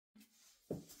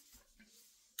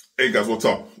Hey guys, what's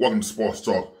up? Welcome to Sports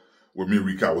Talk with me,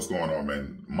 recap what's going on,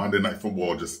 man. Monday Night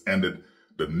Football just ended.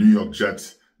 The New York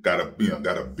Jets got a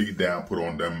beat down put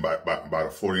on them by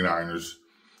the 49ers,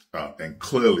 and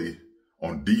clearly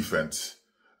on defense,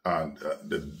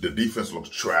 the defense looks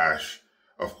trash.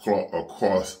 Of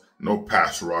course, no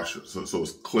pass rush, so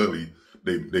it's clearly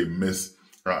they miss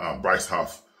Bryce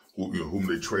Huff, whom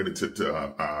they traded to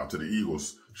the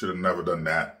Eagles. Should have never done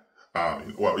that.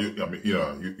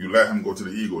 You let him go to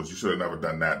the Eagles. You should have never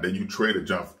done that. Then you traded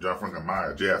John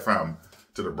Frankenmeyer, JFM,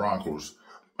 to the Broncos.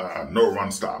 No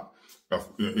run stop. Of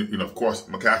course,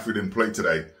 McCaffrey didn't play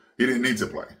today. He didn't need to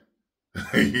play.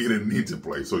 He didn't need to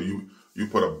play. So you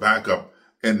put a backup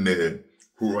in there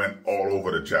who ran all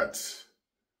over the Jets.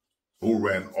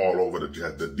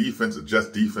 The defense, the Jets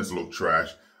defense looked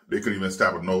trash. They couldn't even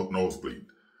stop a nosebleed.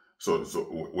 So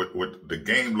with the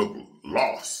game looked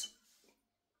lost.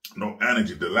 No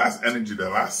energy. The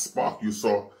last spark you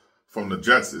saw from the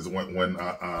Jets is when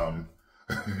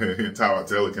Tyrod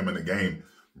Taylor came in the game.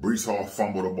 Breece Hall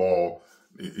fumbled the ball.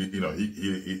 He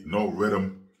no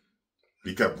rhythm.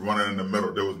 He kept running in the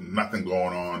middle. There was nothing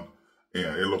going on.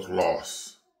 Yeah, it looked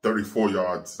lost. 34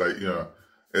 yards.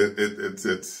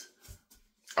 It's.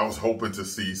 I was hoping to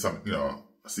see some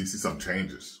some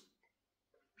changes.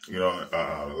 A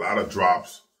lot of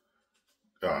drops.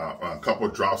 A couple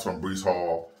of drops from Breece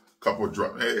Hall. Couple of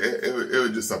drops. It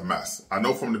was just a mess. I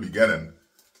know from the beginning,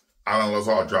 Allen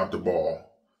Lazard dropped the ball.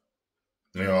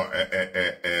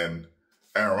 And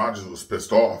Aaron Rodgers was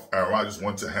pissed off. Aaron Rodgers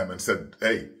went to him and said,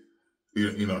 "Hey,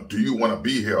 do you want to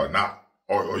be here or not?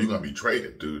 Or are you going to be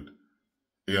traded, dude?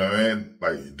 You know what I mean?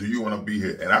 Like, do you want to be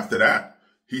here?" And after that,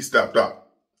 he stepped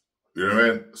up. You know what I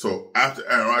mean? So after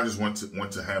Aaron Rodgers went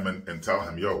to him and tell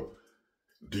him, "Yo,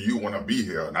 do you want to be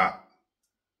here or not?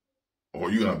 Or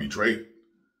are you going to be traded?"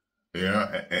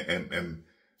 And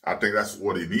I think that's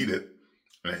what he needed.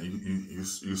 And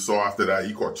you saw after that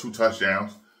he caught 2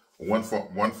 touchdowns, one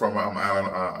from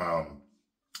Aaron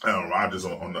Rodgers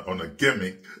on the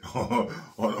gimmick on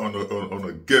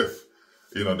the gift.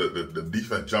 The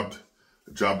defense jumped.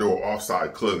 They were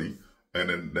offside clearly, and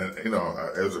then it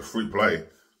was a free play,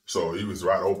 so he was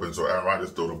right open. So Aaron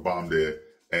Rodgers threw the bomb there,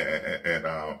 and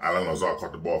Allen Lazard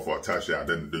caught the ball for a touchdown.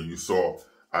 Then you saw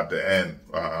at the end,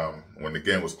 when the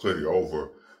game was clearly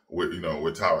over, with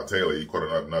Tyrod Taylor, he caught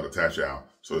another touchdown.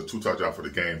 So it's 2 touchdowns for the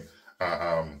game.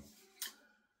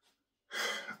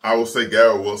 I will say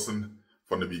Garrett Wilson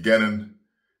from the beginning,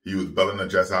 he was bailing the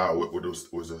Jets out with those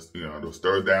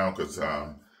third down because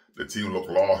the team looked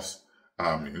lost.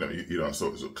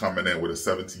 So coming in with a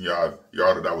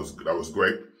 17-yarder that was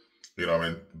great.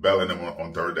 Bailing them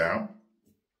on third down.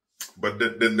 But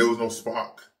then there was no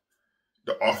spark.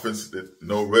 The offense did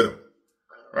no rhythm,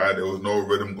 right? There was no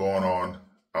rhythm going on.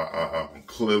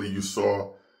 Clearly, you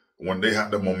saw when they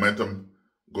had the momentum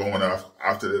going off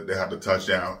after they had the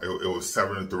touchdown. It was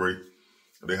 7-3.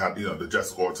 They had the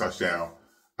Jets scored a touchdown.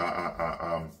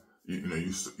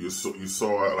 You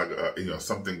saw like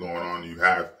something going on. You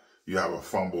have a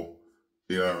fumble.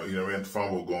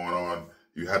 Fumble going on.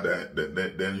 You had that.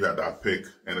 Then you had that pick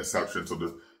interception. So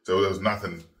there was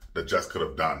nothing the Jets could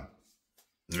have done.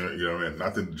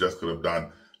 Nothing the Jets could have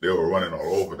done. They were running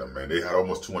all over them, man. They had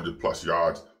almost 200+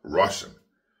 yards rushing.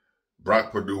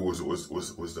 Brock Purdy was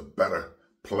the better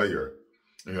player.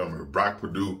 Brock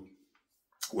Purdy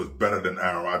was better than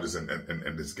Aaron Rodgers in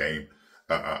this game.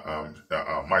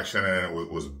 Mike Shanahan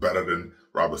was better than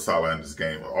Robert Saleh in this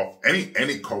game.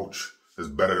 Any coach is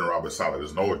better than Robert Saleh.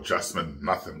 There's no adjustment,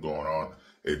 nothing going on.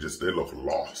 They look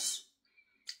lost,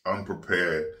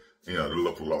 unprepared. They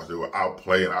look lost. They were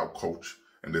outplayed and outcoached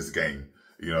in this game.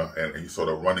 And you saw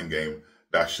the running game,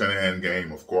 that Shanahan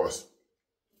game, of course.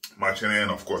 Mike Shanahan,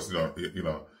 of course,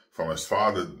 from his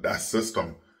father, that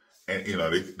system, and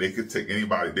they could take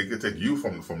anybody. They could take you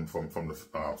from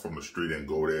the street and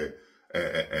go there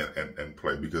and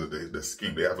play because the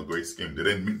scheme. They have a great scheme. They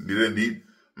didn't need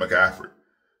McCaffrey.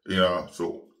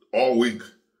 So all week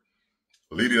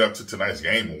leading up to tonight's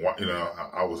game,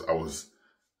 I was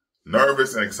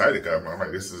nervous and excited. I'm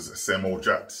like, this is the same old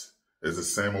Jets. It's the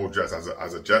same old Jets.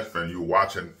 As a Jets fan, you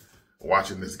watching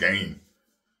this game.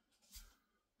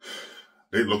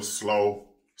 They look slow,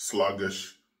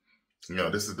 sluggish.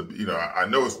 This is I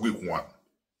know it's week 1.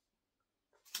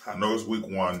 I know it's week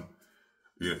 1.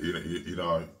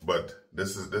 But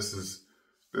this is the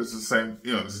same.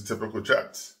 This is typical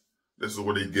Jets. This is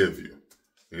what they give you.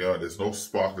 There's no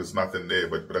spark. There's nothing there.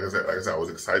 But like I said, I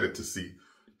was excited to see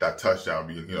that touchdown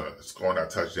scoring that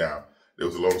touchdown. There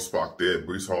was a little spark there.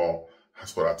 Breece Hall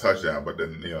scored that touchdown, but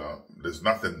then there's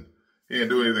nothing. He didn't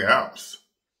do anything else.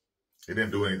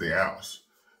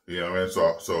 You know what I mean?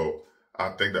 So I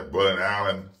think that Bullet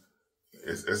Allen,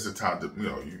 it's the time to,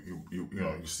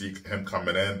 you see him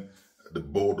coming in, the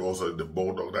bulldog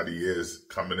that he is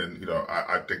coming in.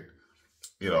 I think,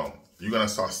 you're gonna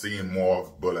start seeing more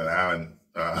of Bullet Allen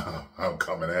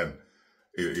coming in.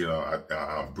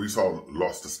 Brees Hall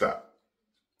lost a step.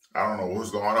 I don't know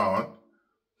what's going on,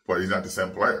 but he's not the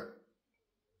same player.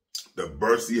 The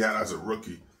burst he had as a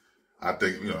rookie, I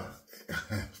think,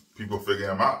 people figure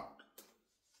him out.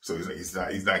 So he's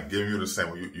not giving you the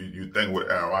same. You think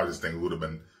with Aaron Rodgers, things would have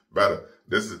been better.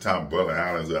 This is the time Bullet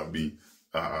Allen's gonna be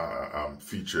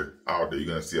featured out there. You're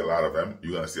gonna see a lot of him.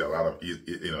 You're gonna see a lot of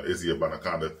Izzy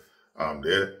Abanikanda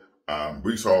there.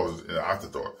 Brees Hall is an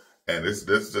afterthought, and this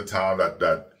is the time that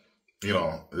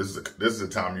this is the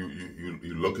time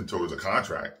you looking towards a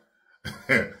contract,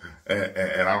 and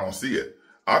I don't see it.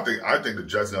 I think the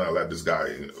Jets gonna let this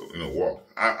guy walk.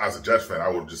 As a Jets fan, I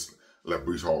would just let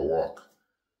Brees Hall walk.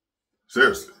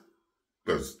 Seriously,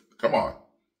 because come on,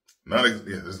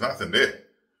 there's nothing there.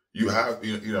 You have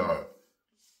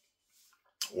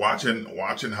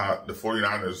watching how the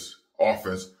 49ers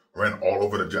offense ran all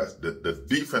over the Jets. The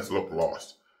defense looked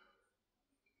lost.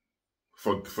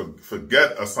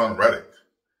 Forget Hassan Reddick.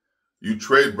 You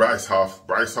trade Bryce Huff.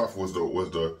 Bryce Huff was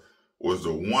the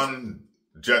one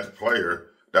Jet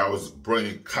player that was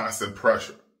bringing constant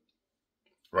pressure,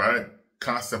 right?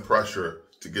 Constant pressure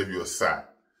to give you a sack.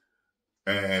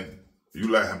 And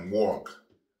you let him walk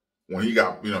when he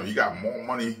got more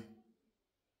money.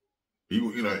 He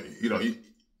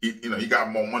got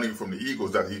more money from the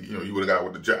Eagles that he would have got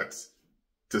with the Jets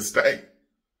to stay.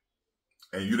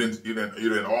 And you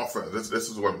didn't offer. This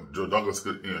is what Joe Douglas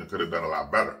could have done a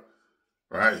lot better,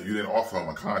 right? You didn't offer him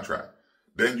a contract.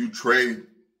 Then you trade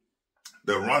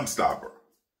the run stopper.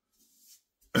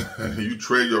 You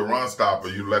trade your run stopper.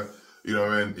 You let you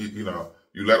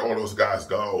let all those guys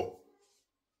go.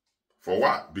 For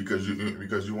what? Because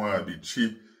you want to be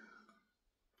cheap.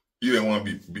 You didn't want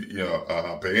to be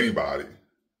pay anybody.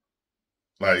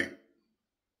 Like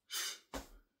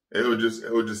it was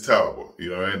just terrible.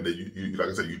 And you like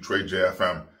I said, you trade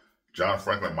JFM, John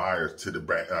Franklin Myers to the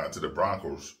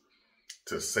Broncos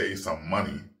to save some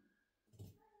money,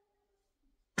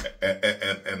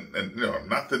 and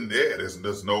nothing there.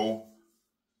 There's no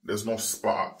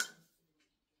spark.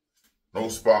 No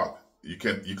spark. You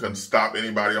couldn't stop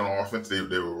anybody on offense. They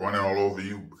were running all over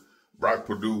you. Brock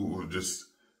Purdy was just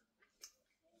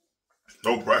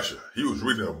no pressure. He was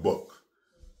reading a book.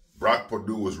 Brock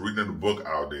Purdy was reading the book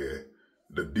out there.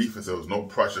 The defense, there was no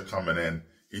pressure coming in.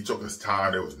 He took his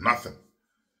time. There was nothing.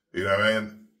 You know what I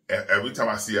mean? And every time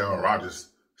I see Aaron Rodgers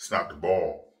snap the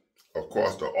ball, of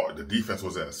course the defense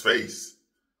was in his face.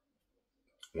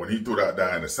 When he threw that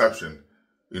interception,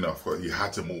 he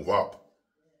had to move up.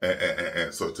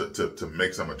 And so to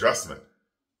make some adjustment,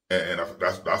 and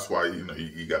that's why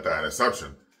he got that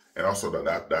interception, and also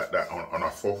that on our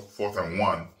fourth and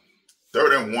one,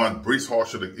 3rd and 1, Brees Hall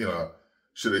should have got.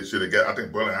 I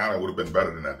think Bullet Allen would have been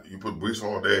better than that. You put Brees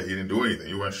Hall there, he didn't do anything.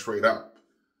 He went straight up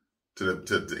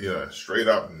straight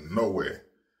up nowhere.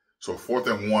 So 4th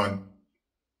and 1,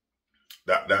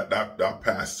 that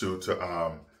pass to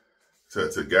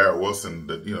Garrett Wilson,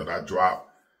 that drop.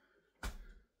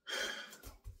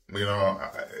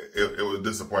 It was a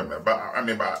disappointment. But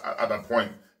at that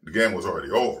point, the game was already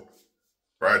over,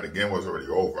 right? The game was already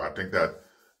over. I think that,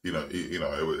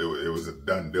 it was a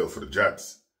done deal for the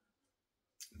Jets.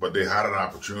 But they had an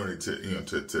opportunity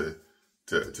to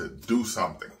do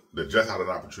something. The Jets had an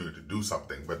opportunity to do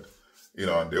something, but they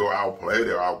were outplayed.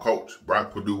 They were outcoached.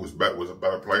 Brock Purdy was a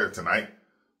better player tonight.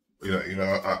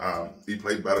 He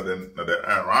played better than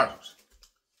Aaron Rodgers.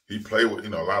 He played with a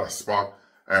lot of spark.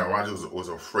 Aaron Rodgers was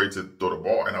afraid to throw the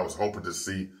ball, and I was hoping to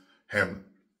see him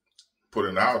put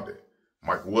it out there.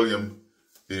 Mike Williams,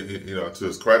 to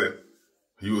his credit,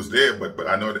 he was there, but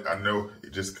I know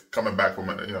just coming back from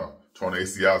torn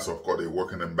ACL, so of course they're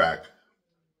working him back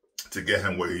to get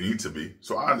him where he needs to be.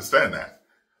 So I understand that,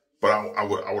 but I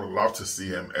would love to see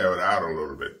him air it out a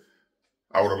little bit.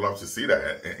 I would have loved to see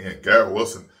that. And Garrett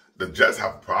Wilson, the Jets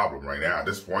have a problem right now. At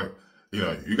this point,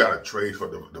 you got to trade for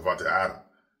Devontae Adams.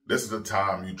 This is the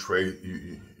time you trade.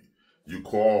 You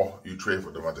trade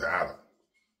for Devontae Adams.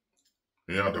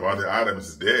 Devontae Adams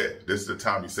is dead. This is the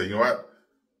time you say, you know what?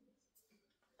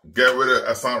 Get rid of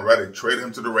Hassan Reddick, trade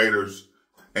him to the Raiders,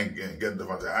 and get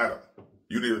Devontae Adams.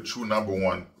 You need a true number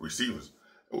 1 receiver,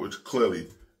 which clearly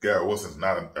Garrett Wilson's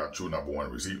not a true number 1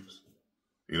 receiver.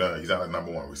 He's not a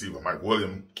number 1 receiver. Mike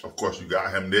Williams, of course, you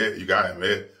got him there. Is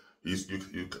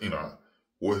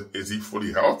he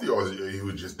fully healthy, or he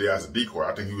was just there as a decoy?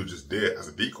 I think he was just there as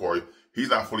a decoy. He's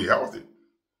not fully healthy.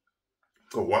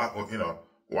 So why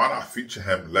not feature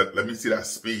him? Let me see that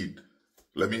speed.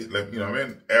 Let me, you know what I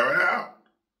mean? Air it out.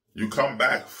 You come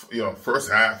back,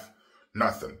 first half,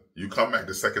 nothing. You come back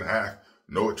the second half,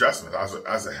 no adjustment.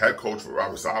 As a head coach for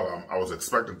Robert Saleh, I was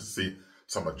expecting to see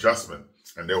some adjustment,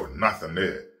 and there was nothing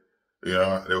there.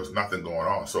 There was nothing going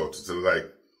on. So it's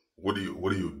like, what are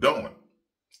you doing?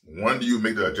 When do you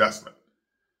make the adjustment?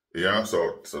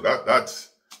 So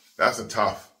that's a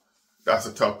tough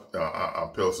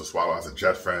pill to swallow as a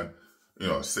Jet fan.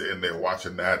 Sitting there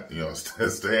watching that,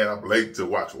 staying up late to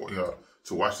watch,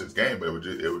 to watch this game, but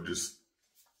it was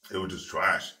just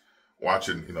trash.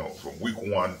 Watching, from week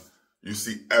one, you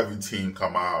see every team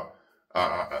come out.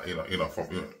 You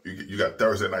got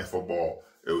Thursday night football.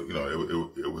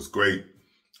 It was great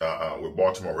with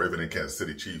Baltimore Ravens and Kansas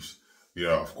City Chiefs.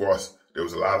 Of course, there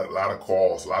was a lot of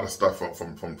calls, a lot of stuff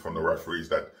from the referees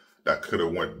that could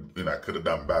have went, could have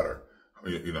done better.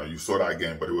 You saw that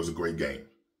game, but it was a great game.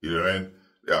 You know what I mean?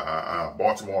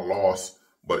 Baltimore lost,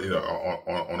 but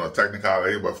on a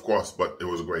technicality, but of course, but it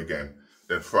was a great game.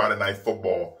 Then Friday night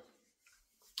football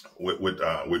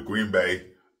with Green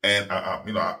Bay, and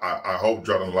I hope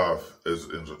Jordan Love is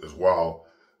well.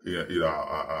 You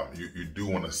do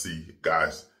want to see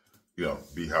guys,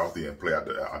 be healthy and play at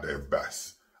their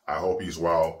best. I hope he's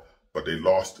well, but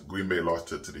Green Bay lost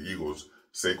to the Eagles.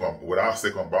 Without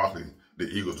Saquon Barkley, the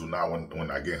Eagles do not win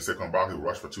that game. Saquon Barkley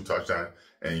rushed for 2 touchdowns,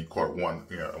 and he caught one,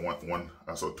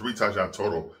 so 3 touchdowns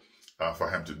total for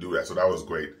him to do that. So that was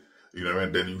great.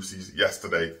 And then you see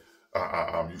yesterday,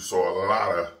 you saw a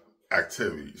lot of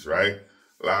activities, right?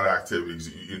 A lot of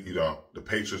activities. The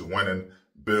Patriots winning,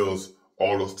 Bills,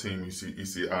 all those teams. You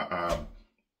see, the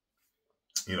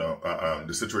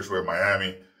situation with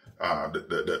Miami,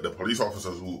 the police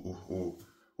officers who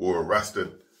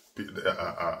arrested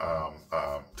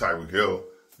Tyreek Hill,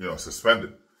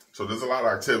 suspended. So there's a lot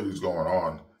of activities going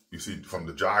on. You see from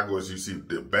the Jaguars, you see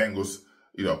the Bengals,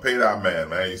 pay that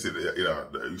man. You see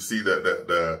you see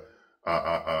the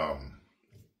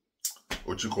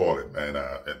what you call it, man.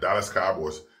 Dallas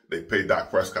Cowboys, they paid Dak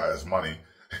Prescott his money.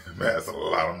 Man, that's a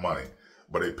lot of money.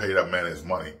 But they paid that man his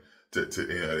money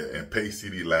and pay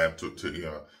CeeDee Lamb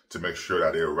to make sure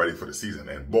that they were ready for the season.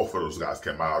 And both of those guys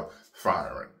came out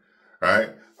firing,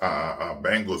 right?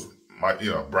 Bengals, Mike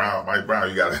Brown,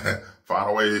 you gotta find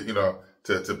a way,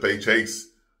 to pay Chase.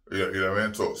 You know what I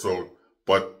mean? So,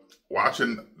 but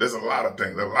watching, there's a lot of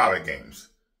things, a lot of games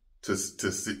to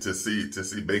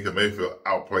see Baker Mayfield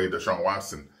outplay Deshaun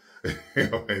Watson,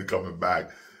 coming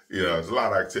back. There's a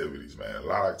lot of activities, man. A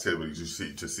lot of activities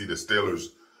to see the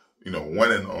Steelers,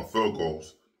 winning on field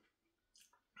goals.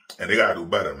 And they gotta do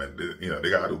better, man. They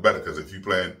gotta do better, because if you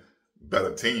playing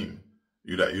better team,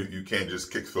 you can't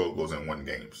just kick field goals and win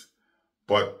games.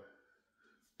 But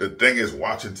the thing is,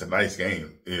 watching tonight's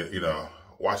game,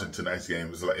 watching tonight's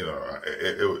game is like,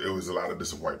 it was a lot of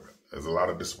disappointment. There's a lot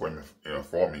of disappointment,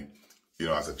 for me,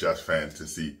 as a Jets fan, to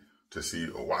see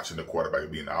watching the quarterback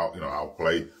being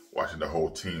outplayed, watching the whole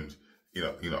teams,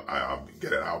 I'm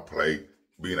getting outplayed,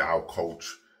 being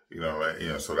outcoached,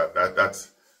 so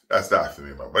that's that for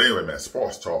me, man. But anyway, man,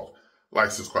 sports talk.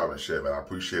 Like, subscribe, and share, man. I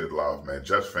appreciate it, love, man.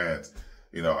 Jets fans,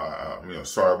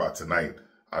 sorry about tonight.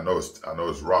 I know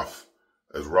it's rough.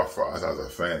 It's rough for us as a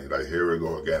fan. Like, here we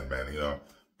go again, man.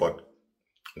 But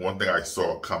one thing I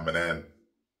saw coming in,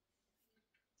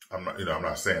 I'm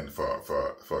not saying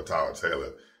for Tyler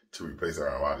Taylor to replace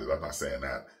Aaron Rodgers. I'm not saying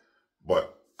that,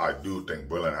 but I do think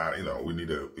Brilliant, we need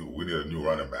a new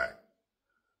running back.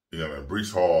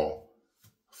 Breece Hall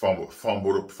fumble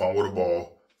the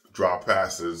ball, drop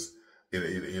passes.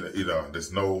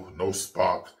 There's no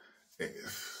spark,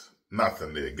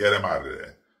 nothing there. Get him out of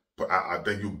there. But I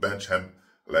think you bench him,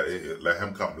 let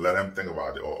him come, let him think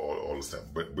about it all the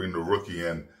time. Bring the rookie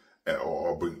in,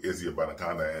 or bring Izzy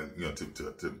Abanikanda in,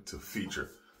 to feature,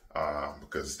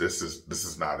 because this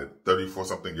is not it. 34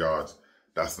 something yards,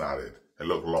 that's not it. It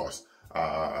looked lost.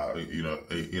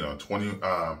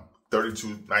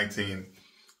 32-19.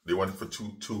 They went for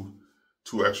two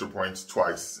extra points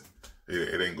twice.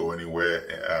 It didn't go anywhere.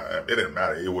 It didn't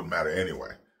matter. It wouldn't matter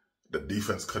anyway. The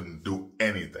defense couldn't do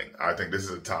anything. I think this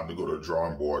is the time to go to the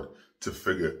drawing board to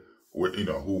figure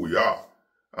who we are.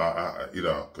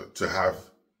 To have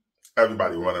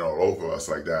everybody running all over us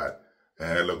like that,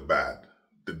 and it looked bad.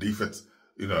 The defense,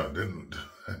 didn't.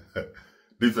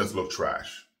 Defense looked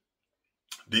trash.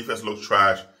 Defense looked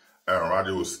trash. Aaron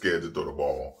Rodgers was scared to throw the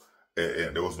ball,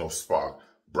 and there was no spark.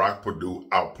 Brock Purdy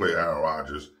outplayed Aaron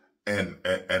Rodgers and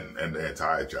the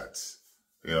entire Jets.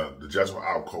 The Jets were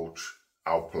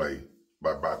outplayed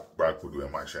by Brock Purdy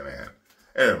and Mike Shanahan.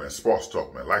 Anyway, man, sports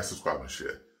talk, man. Like, subscribe, and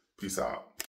share. Peace out.